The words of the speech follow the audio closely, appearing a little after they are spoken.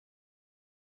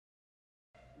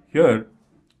Here,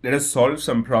 let us solve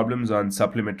some problems on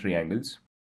supplementary angles.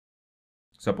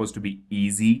 Supposed to be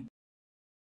easy.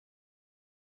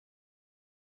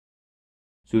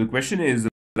 So the question is,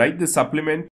 write the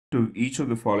supplement to each of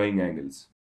the following angles.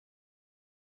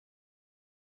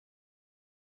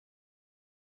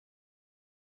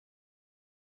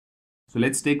 So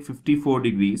let's take 54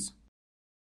 degrees.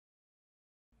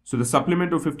 So the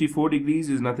supplement of 54 degrees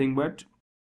is nothing but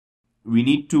we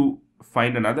need to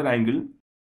find another angle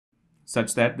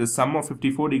such that the sum of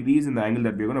 54 degrees in the angle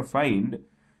that we're going to find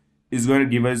is going to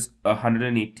give us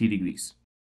 180 degrees.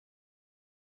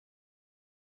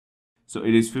 So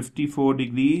it is 54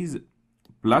 degrees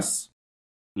plus,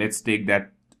 let's take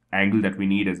that angle that we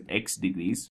need as x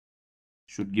degrees,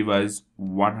 should give us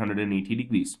 180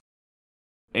 degrees.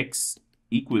 X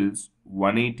equals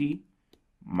 180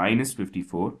 minus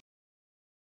 54,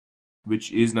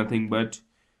 which is nothing but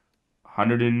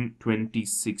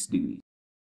 126 degrees.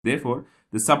 Therefore,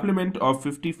 the supplement of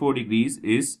 54 degrees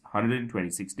is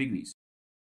 126 degrees.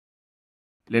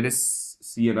 Let us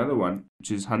see another one,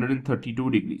 which is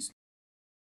 132 degrees.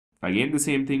 Again, the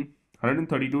same thing,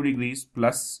 132 degrees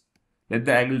plus, let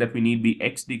the angle that we need be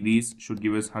x degrees, should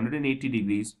give us 180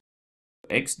 degrees.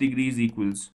 X degrees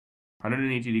equals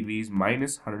 180 degrees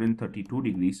minus 132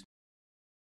 degrees.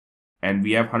 And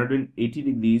we have 180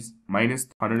 degrees minus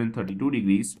 132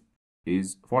 degrees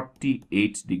is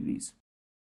 48 degrees.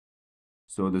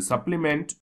 So the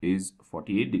supplement is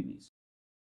 48 degrees.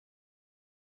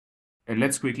 And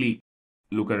let's quickly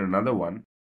look at another one,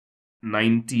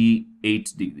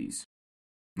 98 degrees.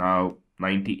 Now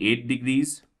 98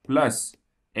 degrees plus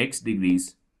x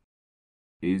degrees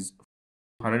is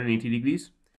 180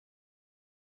 degrees.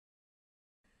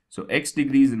 So x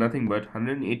degrees is nothing but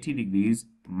 180 degrees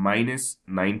minus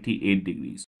 98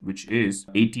 degrees, which is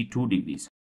 82 degrees.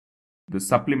 The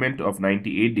supplement of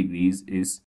 98 degrees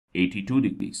is 82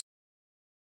 degrees.